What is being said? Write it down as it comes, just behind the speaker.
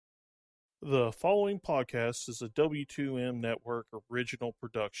The following podcast is a W2M Network original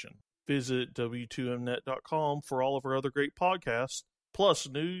production. Visit W2Mnet.com for all of our other great podcasts, plus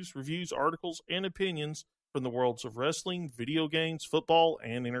news, reviews, articles, and opinions from the worlds of wrestling, video games, football,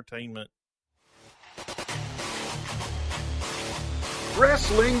 and entertainment.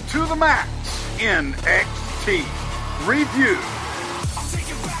 Wrestling to the Max NXT Review.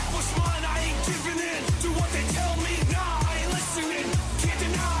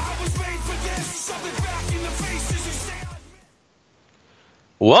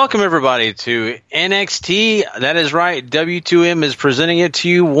 Welcome, everybody, to NXT. That is right. W2M is presenting it to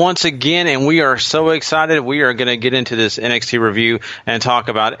you once again, and we are so excited. We are going to get into this NXT review and talk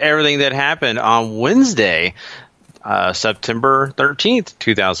about everything that happened on Wednesday, September 13th,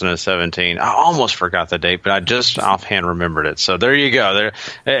 2017. I almost forgot the date, but I just offhand remembered it. So there you go.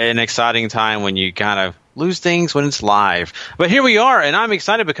 An exciting time when you kind of lose things when it's live. But here we are, and I'm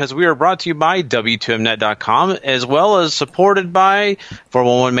excited because we are brought to you by W2Mnet.com, as well as supported by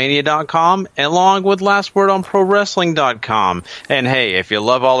 411mania.com, along with Last Word on ProWrestling.com. And hey, if you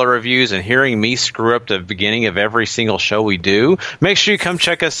love all the reviews and hearing me screw up the beginning of every single show we do, make sure you come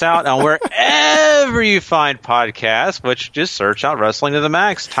check us out on wherever you find podcasts, which just search out Wrestling to the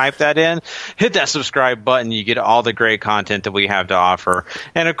Max. Type that in, hit that subscribe button, you get all the great content that we have to offer.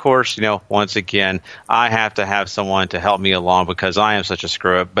 And of course, once again, I have to have someone to help me along because I am such a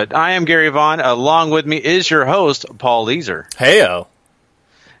screw-up. But I am Gary Vaughn. Along with me is your host, Paul Leeser. Heyo.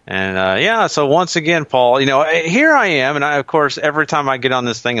 And so once again, Paul, here I am. And of course, every time I get on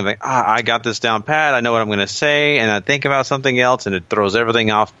this thing, I'm like, I got this down pat. I know what I'm going to say. And I think about something else and it throws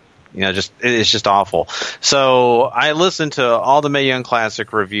everything off. It's just awful. So I listened to all the Mae Young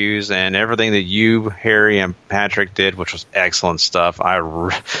Classic reviews and everything that you, Harry, and Patrick did, which was excellent stuff. I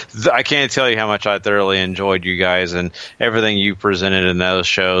can't tell you how much I thoroughly enjoyed you guys and everything you presented in those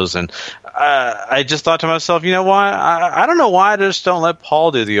shows. And I just thought to myself, you know what? I don't know why I just don't let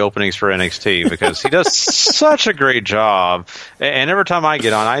Paul do the openings for NXT because he does such a great job. And every time I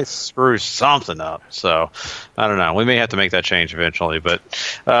get on, I screw something up. So I don't know. We may have to make that change eventually, but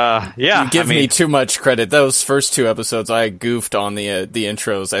you give me too much credit. Those first two episodes, I goofed on the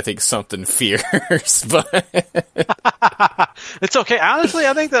intros. I think something fierce, but it's okay. Honestly,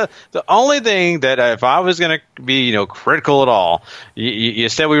 I think the only thing that if I was going to be critical at all, you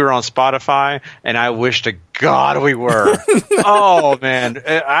said we were on Spotify, and I wish to God we were. Oh man,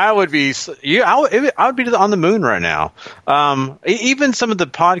 I would be. I would be on the moon right now. Even some of the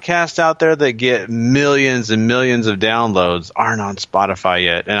podcasts out there that get millions and millions of downloads aren't on Spotify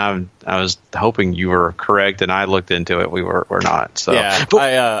yet, and I was hoping you were correct, and I looked into it. We're not. So yeah,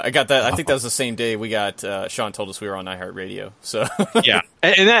 but, I got that. I think that was the same day we got. Sean told us we were on iHeartRadio. So yeah,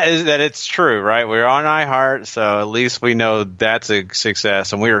 and that it's true, right? We're on iHeart, so at least we know that's a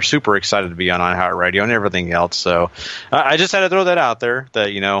success, and we are super excited to be on iHeartRadio and everything else. So I just had to throw that out there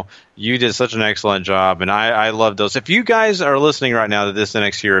that you did such an excellent job, and I love those. If you guys are listening right now to this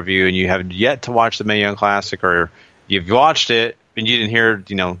NXT review and you have yet to watch the Mae Young Classic, or you've watched it and you didn't hear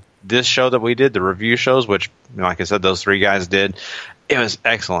this show that we did, the review shows, which like I said, those three guys did, it was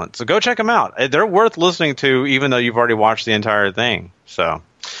excellent. So go check them out. They're worth listening to even though you've already watched the entire thing. So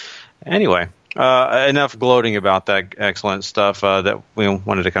anyway, enough gloating about that excellent stuff that we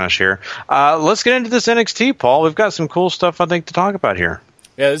wanted to kind of share. Let's get into this NXT, Paul. We've got some cool stuff, I think, to talk about here.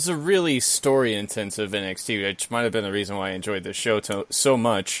 Yeah, this is a really story-intensive NXT, which might have been the reason why I enjoyed this show so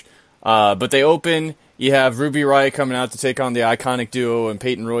much. But they open, you have Ruby Riot coming out to take on the iconic duo and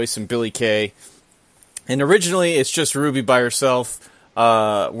Peyton Royce and Billie Kay. And originally, it's just Ruby by herself,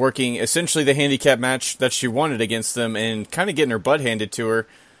 working essentially the handicap match that she wanted against them and kind of getting her butt handed to her.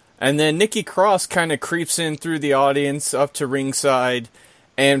 And then Nikki Cross kind of creeps in through the audience up to ringside.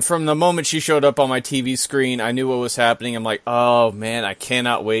 And from the moment she showed up on my TV screen, I knew what was happening. I'm like, oh man, I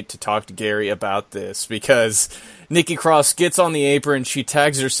cannot wait to talk to Gary about this. Because Nikki Cross gets on the apron, she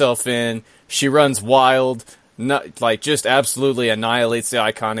tags herself in, she runs wild, just absolutely annihilates the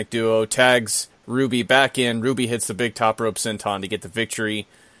iconic duo, tags Ruby back in, Ruby hits the big top rope senton to get the victory.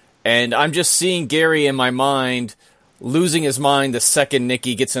 And I'm just seeing Gary in my mind losing his mind the second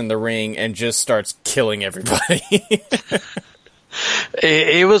Nikki gets in the ring and just starts killing everybody.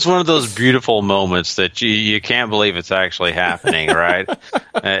 It was one of those beautiful moments that you can't believe it's actually happening, right?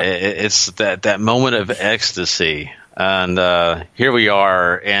 It's that moment of ecstasy. And here we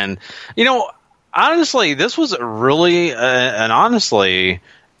are. And, honestly, this was really,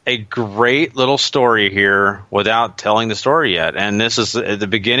 a great little story here without telling the story yet. And this is the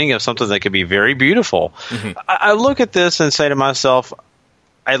beginning of something that could be very beautiful. Mm-hmm. I look at this and say to myself,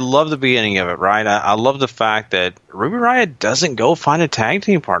 I love the beginning of it, right? I love the fact that Ruby Riot doesn't go find a tag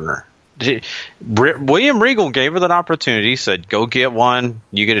team partner. William Regal gave her that opportunity, said, go get one.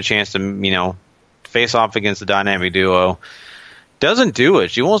 You get a chance to, face off against the dynamic duo. Doesn't do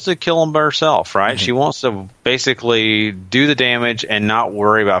it. She wants to kill them by herself, right? Mm-hmm. She wants to basically do the damage and not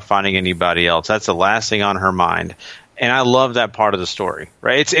worry about finding anybody else. That's the last thing on her mind. And I love that part of the story,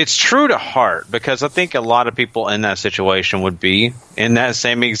 right? It's true to heart, because I think a lot of people in that situation would be in that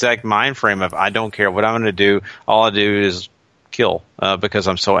same exact mind frame of, I don't care what I'm going to do. All I do is kill because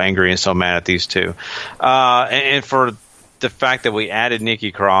I'm so angry and so mad at these two. And for the fact that we added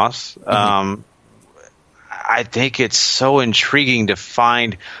Nikki Cross, I think it's so intriguing to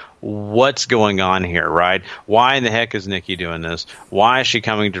find what's going on here, right? Why in the heck is Nikki doing this? Why is she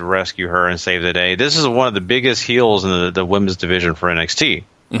coming to rescue her and save the day? This is one of the biggest heels in the women's division for NXT.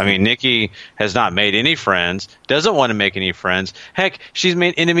 I mean, Nikki has not made any friends, doesn't want to make any friends. Heck, she's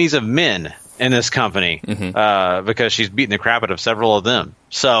made enemies of men in this company because she's beaten the crap out of several of them.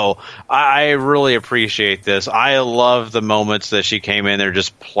 So I really appreciate this. I love the moments that she came in there,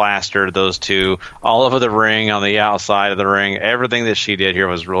 just plastered those two all over the ring, on the outside of the ring. Everything that she did here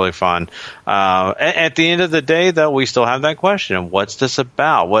was really fun. At the end of the day, though, we still have that question. What's this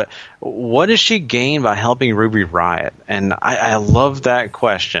about? What does she gain by helping Ruby Riot? And I love that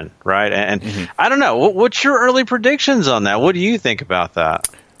question, right? And I don't know. What's your early predictions on that? What do you think about that?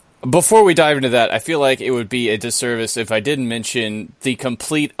 Before we dive into that, I feel like it would be a disservice if I didn't mention the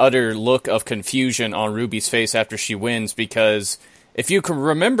complete, utter look of confusion on Ruby's face after she wins, because if you can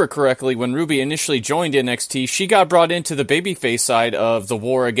remember correctly, when Ruby initially joined NXT, she got brought into the babyface side of the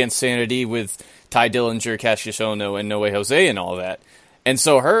war against Sanity with Ty Dillinger, Cassius Ohno, and No Way Jose and all that. And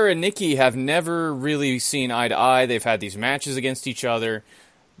so her and Nikki have never really seen eye to eye. They've had these matches against each other.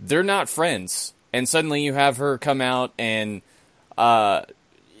 They're not friends. And suddenly you have her come out and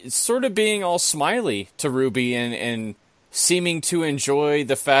sort of being all smiley to Ruby and seeming to enjoy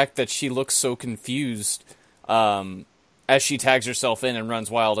the fact that she looks so confused as she tags herself in and runs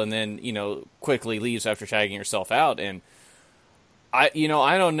wild and then, quickly leaves after tagging herself out. And I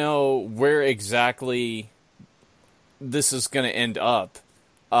don't know where exactly this is going to end up,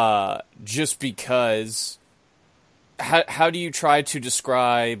 just because how do you try to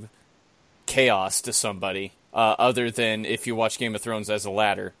describe chaos to somebody? Other than if you watch Game of Thrones as a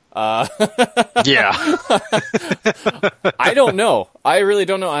ladder. Yeah. I don't know. I really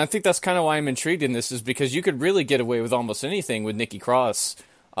don't know. I think that's kind of why I'm intrigued in this, is because you could really get away with almost anything with Nikki Cross.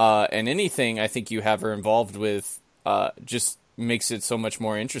 And anything I think you have her involved with just makes it so much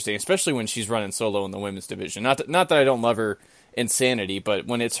more interesting, especially when she's running solo in the women's division. Not that I don't love her in Sanity, but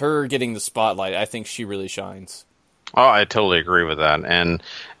when it's her getting the spotlight, I think she really shines. Oh, I totally agree with that. And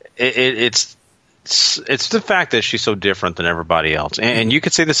it's the fact that she's so different than everybody else. And you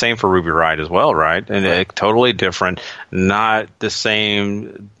could say the same for Ruby Riot as well, right? And totally different, not the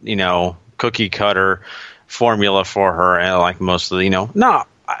same, cookie cutter formula for her. And like most of the,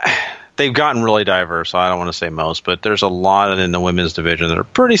 they've gotten really diverse. I don't want to say most, but there's a lot in the women's division that are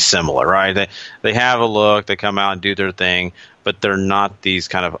pretty similar, right? They have a look, they come out and do their thing, but they're not these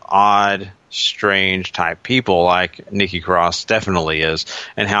kind of odd, strange type people like Nikki Cross definitely is,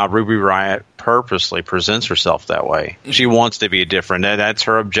 and how Ruby Riot purposely presents herself that way. She wants to be different. That's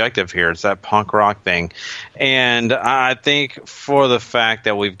her objective here. It's that punk rock thing. And I think for the fact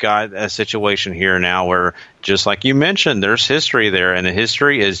that we've got a situation here now where, just like you mentioned, there's history there, and the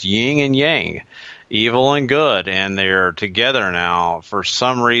history is yin and yang, evil and good, and they're together now for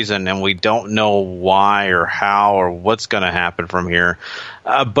some reason, and we don't know why or how or what's going to happen from here.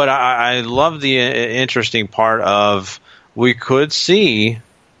 But I love the interesting part of, we could see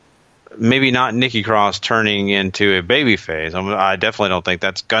maybe not Nikki Cross turning into a babyface. I definitely don't think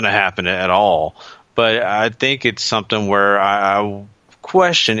that's going to happen at all. But I think it's something where I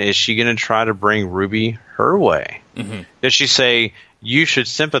question, is she going to try to bring Ruby her way? Mm-hmm. Does she say, you should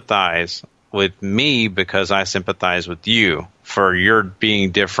sympathize with me because I sympathize with you for your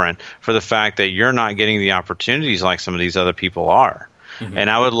being different, for the fact that you're not getting the opportunities like some of these other people are? Mm-hmm. And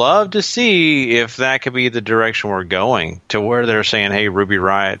I would love to see if that could be the direction we're going, to where they're saying, hey, Ruby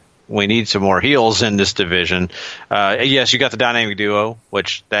Riot, we need some more heels in this division. Yes, you got the dynamic duo,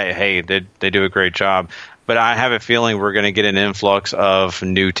 which they do a great job. But I have a feeling we're going to get an influx of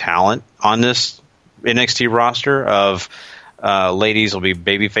new talent on this NXT roster of ladies will be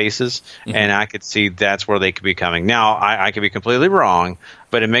baby faces, and I could see that's where they could be coming. Now, I could be completely wrong,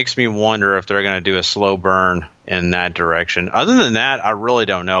 but it makes me wonder if they're going to do a slow burn in that direction. Other than that, I really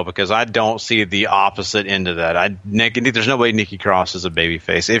don't know, because I don't see the opposite end of that. There's no way Nikki Cross is a baby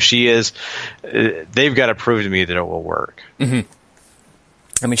face. If she is, they've got to prove to me that it will work. Mm-hmm.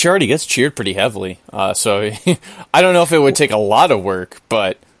 I mean, she already gets cheered pretty heavily, so I don't know if it would take a lot of work,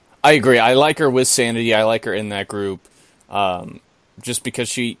 but I agree. I like her with Sanity. I like her in that group, just because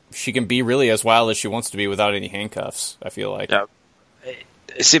she can be really as wild as she wants to be without any handcuffs. I feel like. Yeah.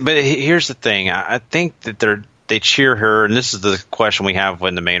 See, but here's the thing. I think that they cheer her, and this is the question we have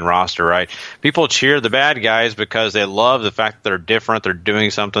in the main roster, right? People cheer the bad guys because they love the fact that they're different. They're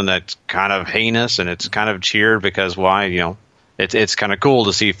doing something that's kind of heinous, and it's kind of cheered because why? It's kind of cool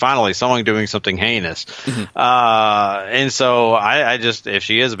to see finally someone doing something heinous. Mm-hmm. And so I just, if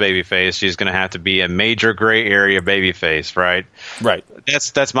she is a babyface, she's going to have to be a major gray area babyface, right? Right.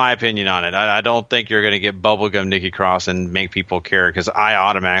 That's my opinion on it. I don't think you're going to get bubblegum Nikki Cross and make people care, because I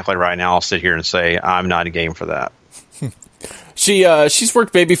automatically right now I'll sit here and say I'm not a game for that. She's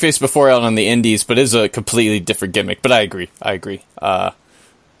worked babyface before out on the indies, but is a completely different gimmick. But I agree.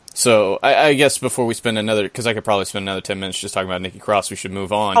 So I guess before we spend because I could probably spend another 10 minutes just talking about Nikki Cross, we should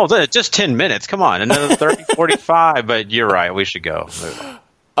move on. Oh, just 10 minutes. Come on. Another 30, 45. But you're right. We should go.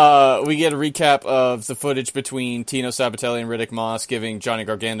 We get a recap of the footage between Tino Sabbatelli and Riddick Moss, giving Johnny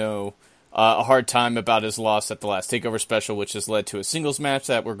Gargano a hard time about his loss at the last TakeOver special, which has led to a singles match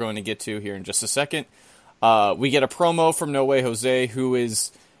that we're going to get to here in just a second. We get a promo from No Way Jose, who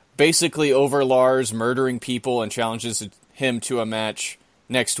is basically over Lars murdering people and challenges him to a match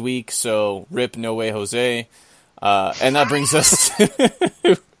next week, so rip No Way Jose. And that brings us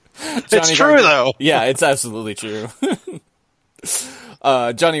to It's true, though. Yeah, it's absolutely true.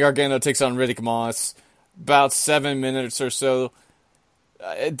 Johnny Gargano takes on Riddick Moss. About 7 minutes or so.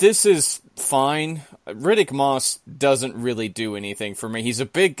 This is fine. Riddick Moss doesn't really do anything for me. He's a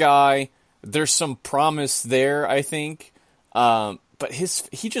big guy. There's some promise there, I think. But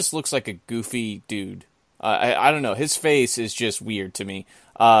he just looks like a goofy dude. I don't know. His face is just weird to me.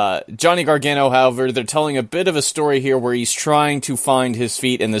 Johnny Gargano, however, they're telling a bit of a story here where he's trying to find his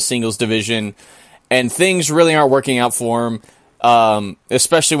feet in the singles division, and things really aren't working out for him,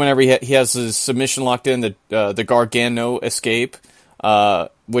 especially whenever he has his submission locked in, the Gargano escape,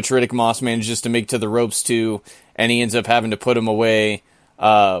 which Riddick Moss manages to make to the ropes too, and he ends up having to put him away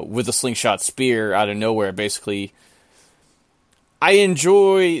with a slingshot spear out of nowhere, basically. I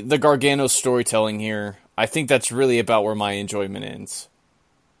enjoy the Gargano storytelling here. I think that's really about where my enjoyment ends.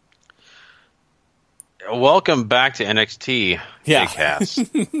 Welcome back to NXT, yeah. Big Cass.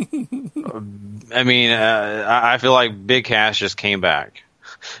 I mean, I feel like Big Cass just came back.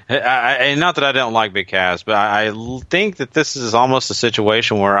 And not that I don't like Big Cass, but I think that this is almost a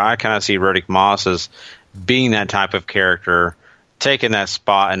situation where I kind of see Riddick Moss as being that type of character, taking that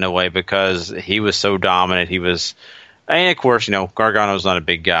spot in a way because he was so dominant. And of course, Gargano's not a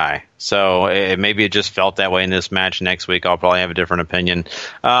big guy, so maybe it just felt that way in this match. Next week, I'll probably have a different opinion.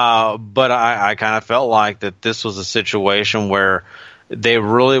 But I kind of felt like that this was a situation where they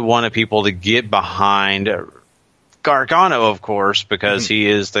really wanted people to get behind Gargano, of course, because he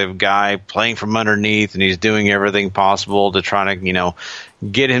is the guy playing from underneath, and he's doing everything possible to try to,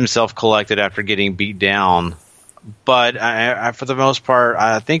 get himself collected after getting beat down. But I, for the most part,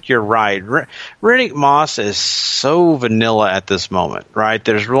 I think you're right. Riddick Moss is so vanilla at this moment, right?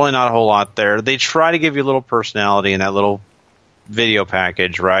 There's really not a whole lot there. They try to give you a little personality in that little video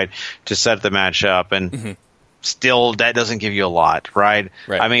package, right, to set the match up, and still that doesn't give you a lot, right?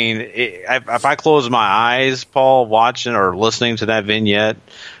 I mean, if I close my eyes, Paul, watching or listening to that vignette,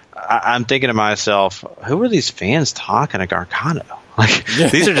 I'm thinking to myself, who are these fans talking to Gargano? Like,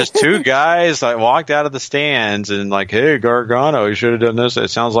 these are just two guys that walked out of the stands and like, hey, Gargano, you should have done this. It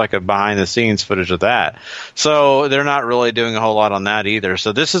sounds like a behind-the-scenes footage of that. So they're not really doing a whole lot on that either.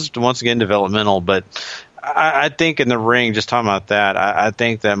 So this is, once again, developmental. But I think in the ring, just talking about that, I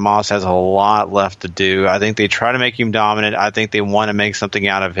think that Moss has a lot left to do. I think they try to make him dominant. I think they want to make something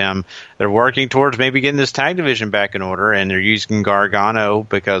out of him. They're working towards maybe getting this tag division back in order, and they're using Gargano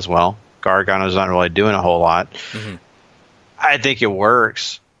because, well, Gargano's not really doing a whole lot. I think it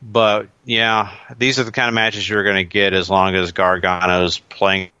works, but yeah, these are the kind of matches you're going to get as long as Gargano's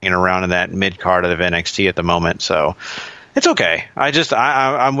playing around in that mid card of NXT at the moment. So it's okay.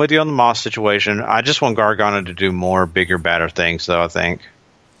 I'm with you on the Moss situation. I just want Gargano to do more, bigger, better things, though. I think.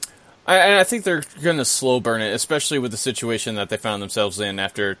 And I think they're going to slow burn it, especially with the situation that they found themselves in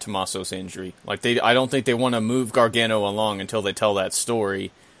after Tommaso's injury. Like I don't think they want to move Gargano along until they tell that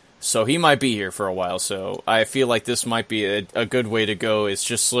story. So he might be here for a while, so I feel like this might be a good way to go, is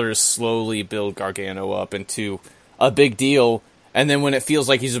just sort of slowly build Gargano up into a big deal, and then when it feels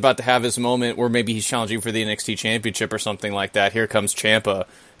like he's about to have his moment where maybe he's challenging for the NXT Championship or something like that, here comes Ciampa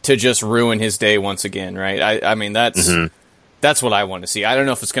to just ruin his day once again, right? I mean, that's what I want to see. I don't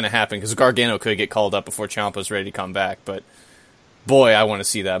know if it's going to happen, because Gargano could get called up before Ciampa's ready to come back, but boy, I want to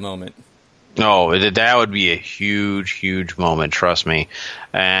see that moment. No, that would be a huge, huge moment. Trust me,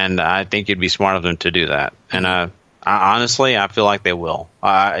 and I think it'd be smart of them to do that. And honestly, I feel like they will.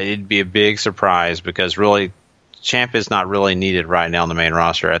 It'd be a big surprise because really, Champ is not really needed right now on the main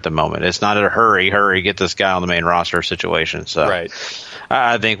roster at the moment. It's not a hurry, get this guy on the main roster situation. So Right.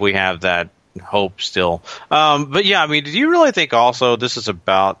 I think we have that hope still. But yeah, I mean, do you really think also this is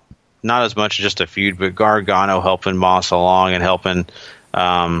about not as much just a feud, but Gargano helping Moss along and helping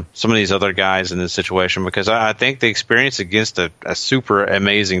some of these other guys in this situation? Because I think the experience against a super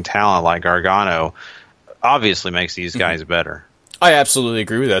amazing talent like Gargano obviously makes these guys better. I absolutely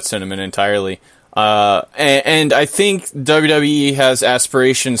agree with that sentiment entirely. And I think WWE has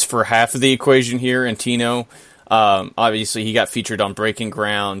aspirations for half of the equation here in Tino. Obviously, he got featured on Breaking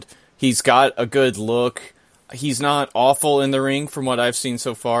Ground. He's got a good look. He's not awful in the ring from what I've seen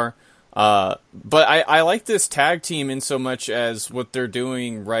so far. But I like this tag team in so much as what they're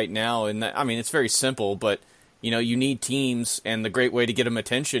doing right now. And I mean, it's very simple, but you need teams, and the great way to get them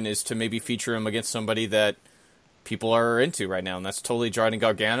attention is to maybe feature them against somebody that people are into right now, and that's totally Jordan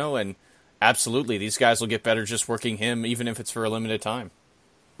Gargano. And absolutely, these guys will get better just working him, even if it's for a limited time.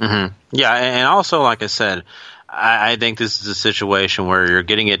 Mm-hmm. Yeah, and also, like I said, I think this is a situation where you're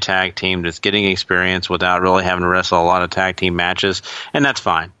getting a tag team that's getting experience without really having to wrestle a lot of tag team matches, and that's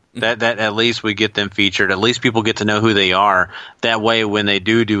fine. That at least we get them featured. At least people get to know who they are. That way, when they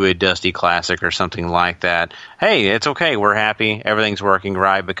do a Dusty Classic or something like that, hey, it's okay. We're happy. Everything's working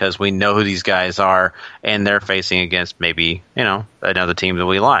right because we know who these guys are, and they're facing against maybe another team that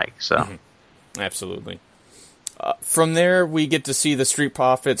we like. So, Absolutely. From there, we get to see the Street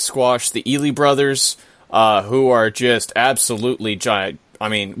Profits squash the Ely brothers, who are just absolutely giant. I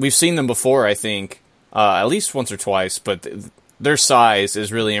mean, we've seen them before, I think, at least once or twice, but their size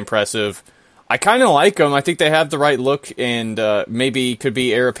is really impressive. I kind of like them. I think they have the right look, and maybe could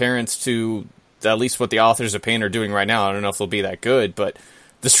be heir apparent to at least what the Authors of Pain are doing right now. I don't know if they'll be that good, but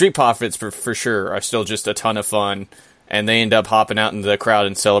the Street Profits for sure are still just a ton of fun, and they end up hopping out into the crowd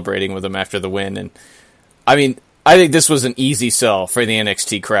and celebrating with them after the win. And I mean, I think this was an easy sell for the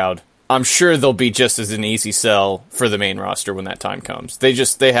NXT crowd. I'm sure they'll be just as an easy sell for the main roster when that time comes.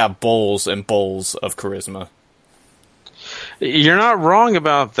 They have bowls and bowls of charisma. You're not wrong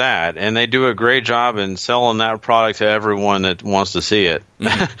about that, and they do a great job in selling that product to everyone that wants to see it.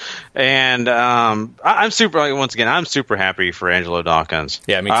 And I'm super happy for Angelo Dawkins.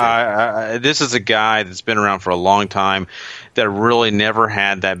 Yeah, me too. This is a guy that's been around for a long time that really never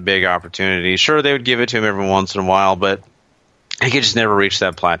had that big opportunity. Sure, they would give it to him every once in a while, but he could just never reach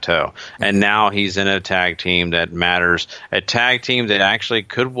that plateau. And now he's in a tag team that matters, a tag team that actually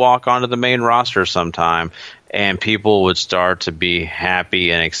could walk onto the main roster sometime, and people would start to be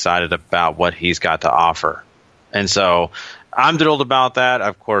happy and excited about what he's got to offer. And so I'm thrilled about that.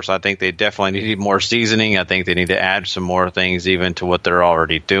 Of course, I think they definitely need more seasoning. I think they need to add some more things even to what they're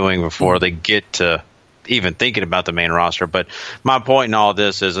already doing before they get to even thinking about the main roster. But my point in all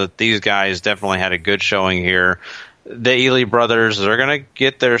this is that these guys definitely had a good showing here. The Ely brothers, they're going to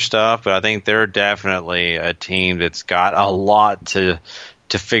get their stuff, but I think they're definitely a team that's got a lot to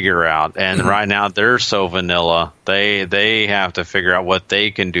figure out. And right now they're so vanilla. They have to figure out what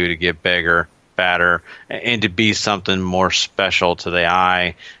they can do to get bigger, fatter, and to be something more special to the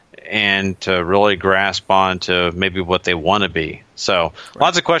eye and to really grasp on to maybe what they want to be. So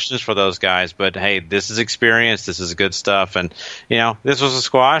lots of questions for those guys, but hey, this is experience. This is good stuff. And, this was a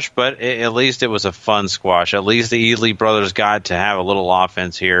squash, but at least it was a fun squash. At least the Ely brothers got to have a little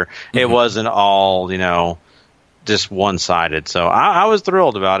offense here. It wasn't all, just one-sided. So I was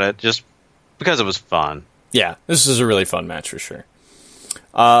thrilled about it just because it was fun. Yeah, this is a really fun match for sure.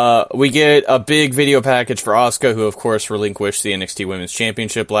 We get a big video package for Asuka, who of course relinquished the NXT Women's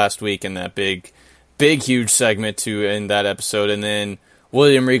Championship last week in that big, huge segment to end that episode. And then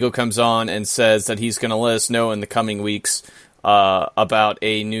William Regal comes on and says that he's going to let us know in the coming weeks about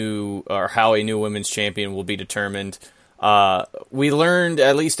how a new women's champion will be determined. We learned,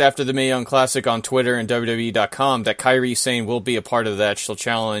 at least after the Mae Young Classic on Twitter and WWE.com, that Kairi Sane will be a part of that. She'll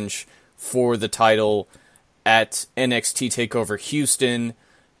challenge for the title at NXT TakeOver Houston.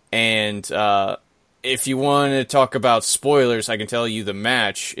 And if you want to talk about spoilers, I can tell you the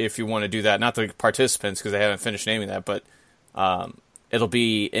match if you want to do that. Not the participants, because they haven't finished naming that, but it'll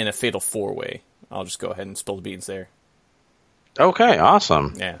be in a Fatal 4-Way. I'll just go ahead and spill the beans there. Okay,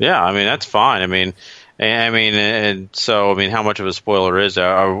 awesome. Yeah. I mean, that's fine. How much of a spoiler is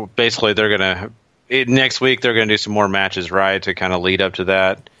there? Basically, they're going to next week they're going to do some more matches, right, to kind of lead up to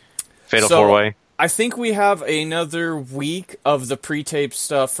that Fatal 4-Way. I think we have another week of the pre-tape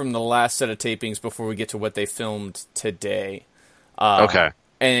stuff from the last set of tapings before we get to what they filmed today. Okay.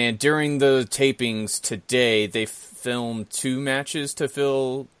 And during the tapings today, they filmed 2 matches to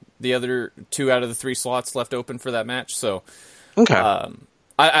fill the other 2 out of the 3 slots left open for that match. So, Okay.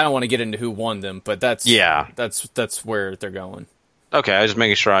 I don't want to get into who won them, but that's where they're going. Okay, I was just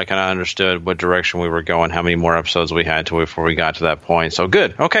making sure I kind of understood what direction we were going, how many more episodes we had to before we got to that point. So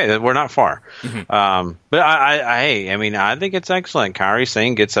good. Okay, we're not far. But I think it's excellent. Kairi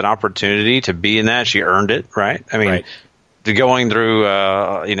Sane gets an opportunity to be in that. She earned it, right? I mean, going through,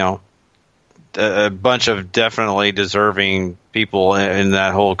 a bunch of definitely deserving people in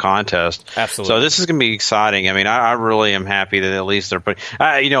that whole contest. Absolutely. So this is going to be exciting. I mean, I really am happy that at least they're putting.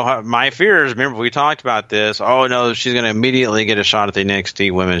 My fears. Remember, we talked about this. Oh no, she's going to immediately get a shot at the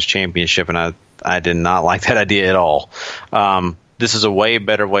NXT Women's Championship, and I did not like that idea at all. This is a way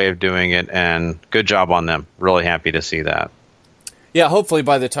better way of doing it, and good job on them. Really happy to see that. Yeah, hopefully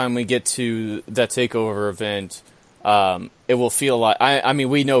by the time we get to that takeover event, it will feel like I mean,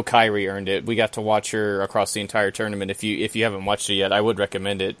 we know Kairi earned it. We got to watch her across the entire tournament. If you haven't watched it yet, I would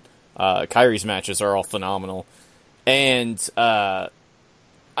recommend it. Kairi's matches are all phenomenal, and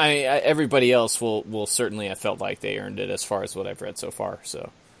everybody else will certainly have felt like they earned it as far as what I've read so far. So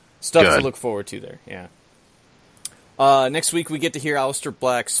stuff to look forward to there. Yeah. Next week we get to hear Aleister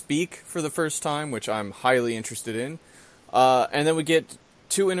Black speak for the first time, which I'm highly interested in, and then we get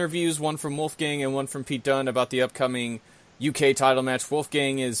 2 interviews, one from Wolfgang and one from Pete Dunne about the upcoming UK title match.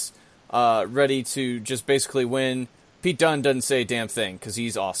 Wolfgang is ready to just basically win. Pete Dunne doesn't say a damn thing because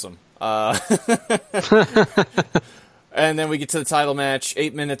he's awesome. And then we get to the title match,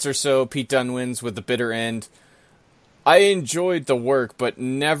 8 minutes or so. Pete Dunne wins with the bitter end. I enjoyed the work, but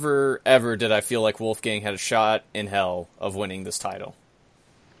never, ever did I feel like Wolfgang had a shot in hell of winning this title.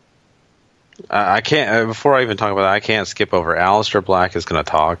 I can't. Before I even talk about that, I can't skip over. Aleister Black is going to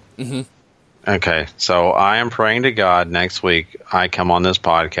talk. Mm-hmm. Okay, so I am praying to God next week I come on this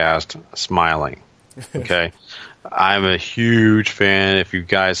podcast smiling. Okay, I'm a huge fan. If you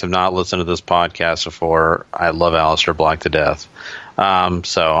guys have not listened to this podcast before, I love Aleister Black to death.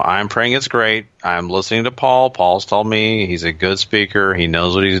 So I'm praying it's great. I'm listening to Paul. Paul's told me he's a good speaker. He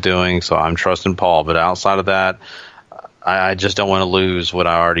knows what he's doing, so I'm trusting Paul. But outside of that, I just don't want to lose what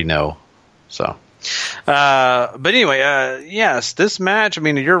I already know. So, but anyway, yes, this match, I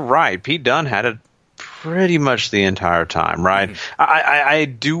mean, you're right. Pete Dunne had it pretty much the entire time, right? Mm-hmm. I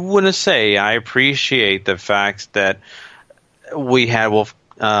do want to say I appreciate the fact that we had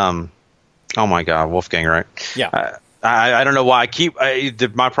Wolfgang, right? Yeah. I don't know why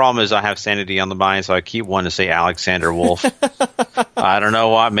my problem is I have sanity on the mind, so I keep wanting to say Alexander Wolf. I don't know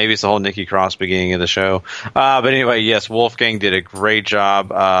why. Maybe it's the whole Nikki Cross beginning of the show. But anyway, yes, Wolfgang did a great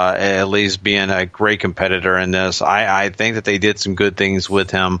job, at least being a great competitor in this. I think that they did some good things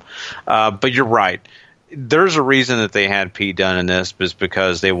with him. But you're right. There's a reason that they had Pete Dunne in this, is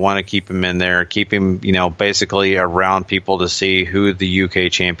because they want to keep him in there, keep him, basically around people to see who the UK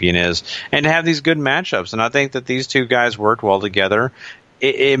champion is, and to have these good matchups. And I think that these two guys worked well together.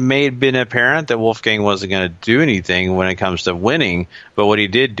 It may have been apparent that Wolfgang wasn't going to do anything when it comes to winning, but what he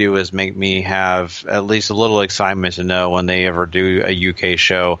did do is make me have at least a little excitement to know when they ever do a UK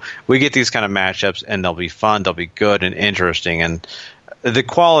show, we get these kind of matchups, and they'll be fun, they'll be good and interesting. And the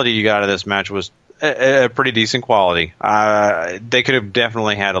quality you got out of this match was a pretty decent quality. They could have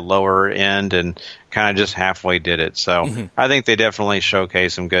definitely had a lower end and kind of just halfway did it. So I think they definitely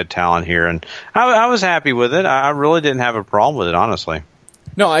showcased some good talent here, and I was happy with it. I really didn't have a problem with it, honestly.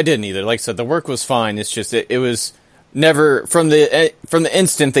 No, I didn't either. Like I said, the work was fine. It's just it was never from the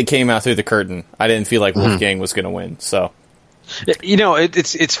instant they came out through the curtain, I didn't feel like Wolfgang was going to win. So.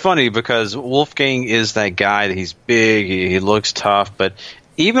 It's funny because Wolfgang is that guy that he's big, he looks tough, but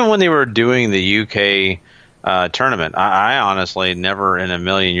even when they were doing the UK tournament, I honestly never in a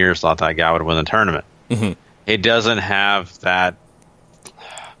million years thought that guy would win the tournament. Mm-hmm. It doesn't have that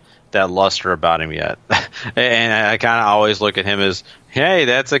luster about him yet. And I kind of always look at him as, hey,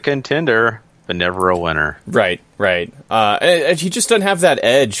 that's a contender, but never a winner. Right. And he just doesn't have that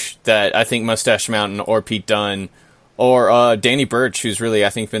edge that I think Mustache Mountain or Pete Dunne or Danny Burch, who's really, I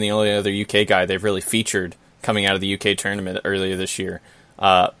think, been the only other UK guy they've really featured coming out of the UK tournament earlier this year.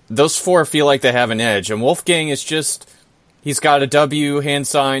 Those 4 feel like they have an edge, and Wolfgang is just, he's got a W hand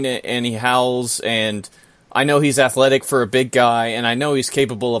sign, and he howls, and I know he's athletic for a big guy, and I know he's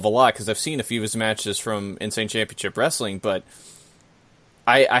capable of a lot, because I've seen a few of his matches from Insane Championship Wrestling, but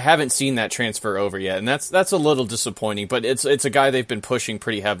I haven't seen that transfer over yet, and that's a little disappointing, but it's a guy they've been pushing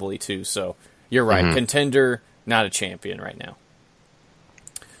pretty heavily, too, so you're right, contender, not a champion right now.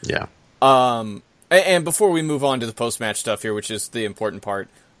 Yeah. And before we move on to the post-match stuff here, which is the important part,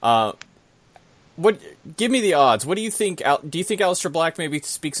 What? Give me the odds. What do you think? Do you think Aleister Black maybe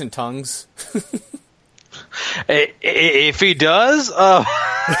speaks in tongues? If he does, that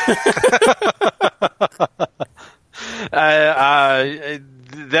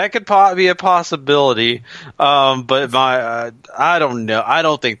could be a possibility. But I don't know. I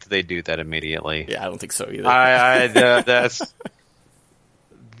don't think that they do that immediately. Yeah, I don't think so either. That's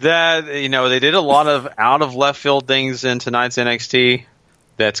that. They did a lot of out of left field things in tonight's NXT.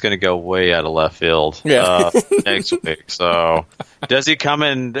 That's going to go way out of left field next week. So, does he come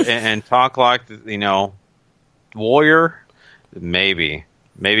in and talk like Warrior? Maybe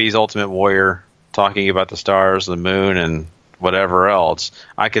he's Ultimate Warrior, talking about the stars, the moon, and whatever else.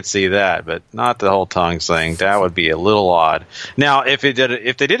 I could see that, but not the whole tongues thing. That would be a little odd. Now, if they did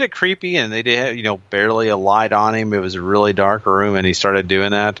it creepy and they did barely a light on him, it was a really dark room, and he started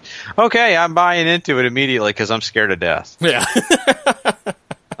doing that. Okay, I'm buying into it immediately because I'm scared to death. Yeah.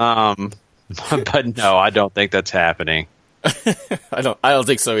 But no, I don't think that's happening. I don't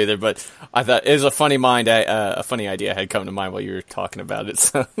think so either. But I thought it was a funny idea had come to mind while you were talking about it.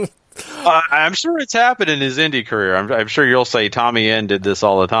 So. I'm sure it's happened in his indie career. I'm sure you'll say Tommy N did this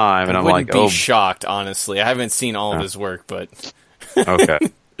all the time, and I'm like, be shocked. Honestly, I haven't seen all of his work, but okay,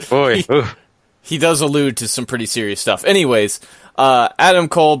 boy, he does allude to some pretty serious stuff. Anyways, Adam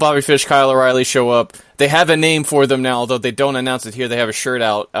Cole, Bobby Fish, Kyle O'Reilly show up. They have a name for them now, although they don't announce it here. They have a shirt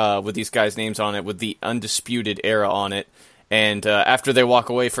out with these guys' names on it, with the Undisputed Era on it. And after they walk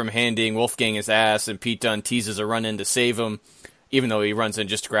away from handing Wolfgang his ass, and Pete Dunne teases a run-in to save him, even though he runs in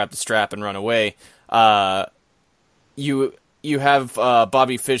just to grab the strap and run away, you have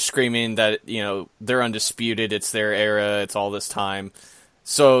Bobby Fish screaming that they're undisputed, it's their era, it's all this time.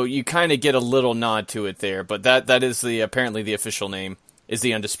 So you kind of get a little nod to it there, but that is apparently the official name, is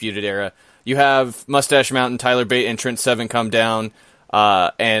the Undisputed Era. You have Mustache Mountain, Tyler Bate, and Trent Seven come down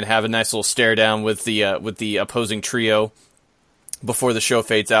and have a nice little stare down with the opposing trio before the show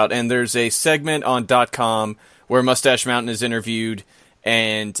fades out. And there's a segment on .com where Mustache Mountain is interviewed,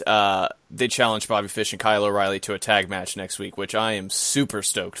 and they challenge Bobby Fish and Kyle O'Reilly to a tag match next week, which I am super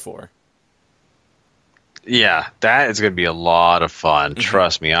stoked for. Yeah, that is going to be a lot of fun. Mm-hmm.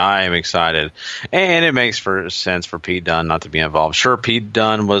 Trust me, I am excited. And it makes sense for Pete Dunne not to be involved. Sure, Pete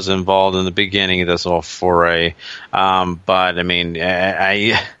Dunne was involved in the beginning of this little foray, but, I mean,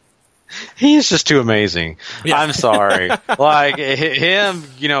 he's just too amazing. Yeah. I'm sorry. Like, him,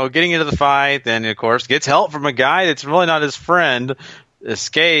 getting into the fight, then, of course, gets help from a guy that's really not his friend,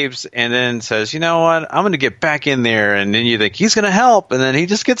 escapes, and then says, you know what, I'm going to get back in there. And then you think he's going to help, and then he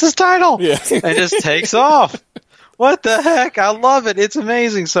just gets his title and just takes off. What the heck? I love it. It's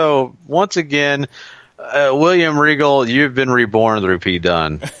amazing. So, once again, William Regal, you've been reborn through Pete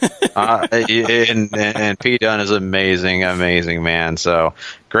Dunne. And Pete Dunne is amazing, man. So,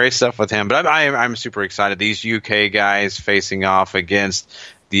 great stuff with him. But I'm super excited. These UK guys facing off against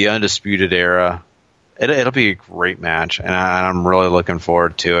the Undisputed Era. It'll be a great match, and I'm really looking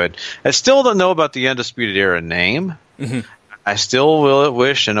forward to it. I still don't know about the Undisputed Era name. Mm-hmm. I still will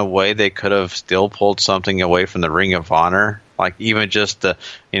wish, in a way, they could have still pulled something away from the Ring of Honor, like even just the,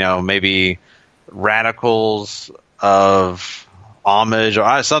 maybe Radicals of Homage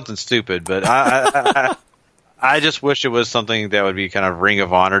or something stupid. But I just wish it was something that would be kind of Ring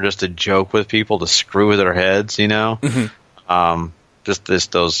of Honor, just to joke with people, to screw with their heads, Mm-hmm.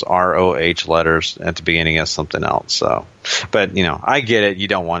 Just those ROH letters at the beginning of something else. So, but I get it. You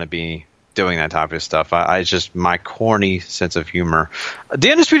don't want to be doing that type of stuff. I just, my corny sense of humor.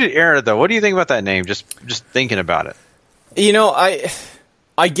 The Undisputed Era, though, what do you think about that name? Just thinking about it.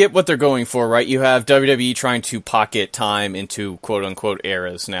 I get what they're going for, right? You have WWE trying to pocket time into quote unquote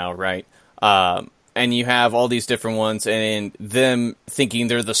eras now, right? And you have all these different ones, and them thinking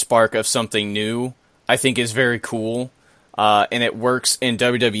they're the spark of something new, I think is very cool. And it works in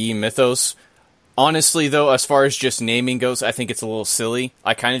WWE mythos. Honestly, though, as far as just naming goes, I think it's a little silly.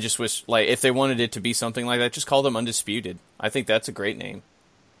 I kind of just wish, like, if they wanted it to be something like that, just call them Undisputed. I think that's a great name.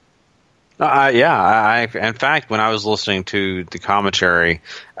 In fact, when I was listening to the commentary,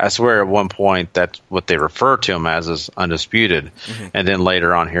 I swear at one point that's what they refer to them as is Undisputed. Mm-hmm. And then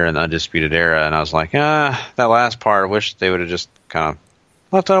later on here in the Undisputed Era, and I was like, that last part, I wish they would have just kind of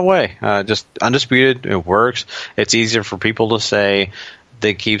left that away. Just Undisputed, it works. It's easier for people to say.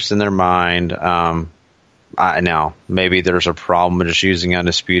 That keeps in their mind. Now, maybe there's a problem with just using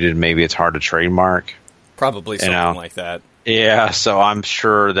Undisputed. Maybe it's hard to trademark. Probably something like that. Yeah, so I'm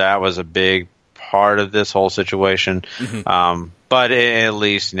sure that was a big part of this whole situation. Mm-hmm. But at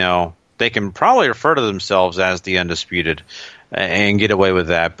least, they can probably refer to themselves as the Undisputed. and get away with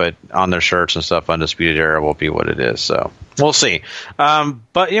that, but on their shirts and stuff, Undisputed Era will be what it is. So we'll see. But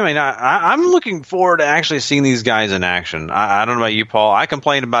I mean, I'm looking forward to actually seeing these guys in action. I don't know about you, Paul. I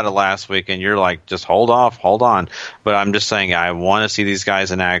complained about it last week, and you're like, just hold on. But I'm just saying, I want to see these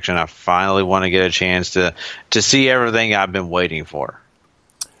guys in action. I finally want to get a chance to see everything I've been waiting for.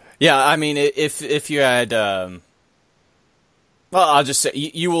 Yeah, I mean, if you had, well, I'll just say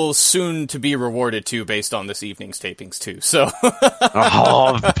you will soon to be rewarded too, based on this evening's tapings too. So,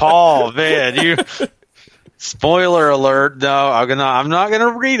 oh, Paul, man, you. Spoiler alert! No, I'm not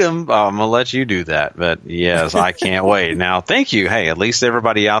gonna read them. I'm gonna let you do that. But yes, I can't wait. Now, thank you. Hey, at least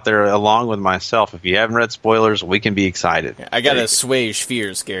everybody out there, along with myself, if you haven't read spoilers, we can be excited. I gotta assuage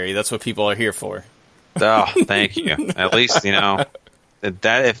fears, Gary. That's what people are here for. Oh, thank you. At least that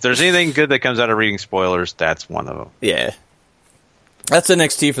if there's anything good that comes out of reading spoilers, that's one of them. Yeah. That's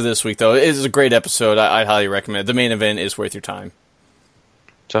NXT for this week, though. It is a great episode. I highly recommend it. The main event is worth your time.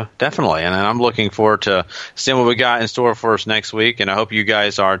 So definitely, and I'm looking forward to seeing what we got in store for us next week, and I hope you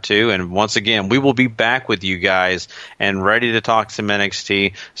guys are too. And once again, we will be back with you guys and ready to talk some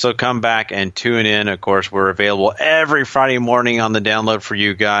NXT. So come back and tune in. Of course, we're available every Friday morning on the download for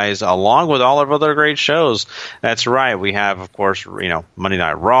you guys, along with all of our other great shows. That's right. We have, of course, Monday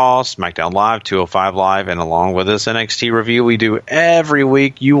Night Raw, SmackDown Live, 205 Live, and along with this NXT review we do every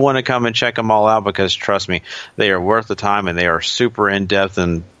week. You want to come and check them all out because, trust me, they are worth the time and they are super in-depth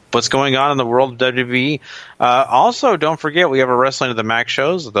and what's going on in the world of WWE. Also, don't forget, we have our Wrestling of the Max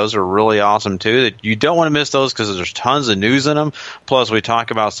shows. Those are really awesome, too. You don't want to miss those because there's tons of news in them. Plus, we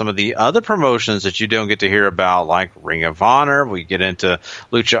talk about some of the other promotions that you don't get to hear about, like Ring of Honor. We get into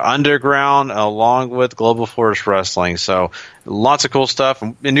Lucha Underground, along with Global Force Wrestling. So, lots of cool stuff.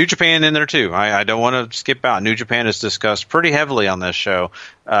 And New Japan in there, too. I don't want to skip out. New Japan is discussed pretty heavily on this show.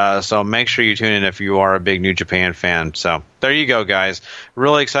 So make sure you tune in if you are a big New Japan fan. So there you go, guys.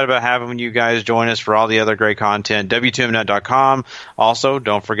 Really excited about having you guys join us for all the other great content. W2Mnet.com. Also,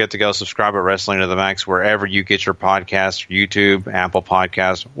 don't forget to go subscribe at Wrestling to the Max wherever you get your podcasts, YouTube, Apple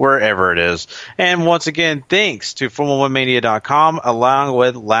Podcasts, wherever it is. And once again, thanks to FormalOneMania.com along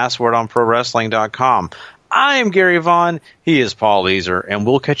with LastWordOnProWrestling.com. I am Gary Vaughn. He is Paul Leeser, and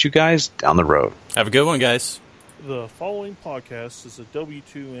we'll catch you guys down the road. Have a good one, guys. The following podcast is a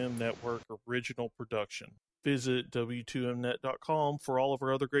W2M Network original production. Visit W2Mnet.com for all of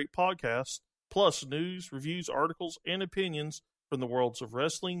our other great podcasts, plus news, reviews, articles, and opinions from the worlds of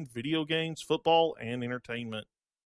wrestling, video games, football, and entertainment.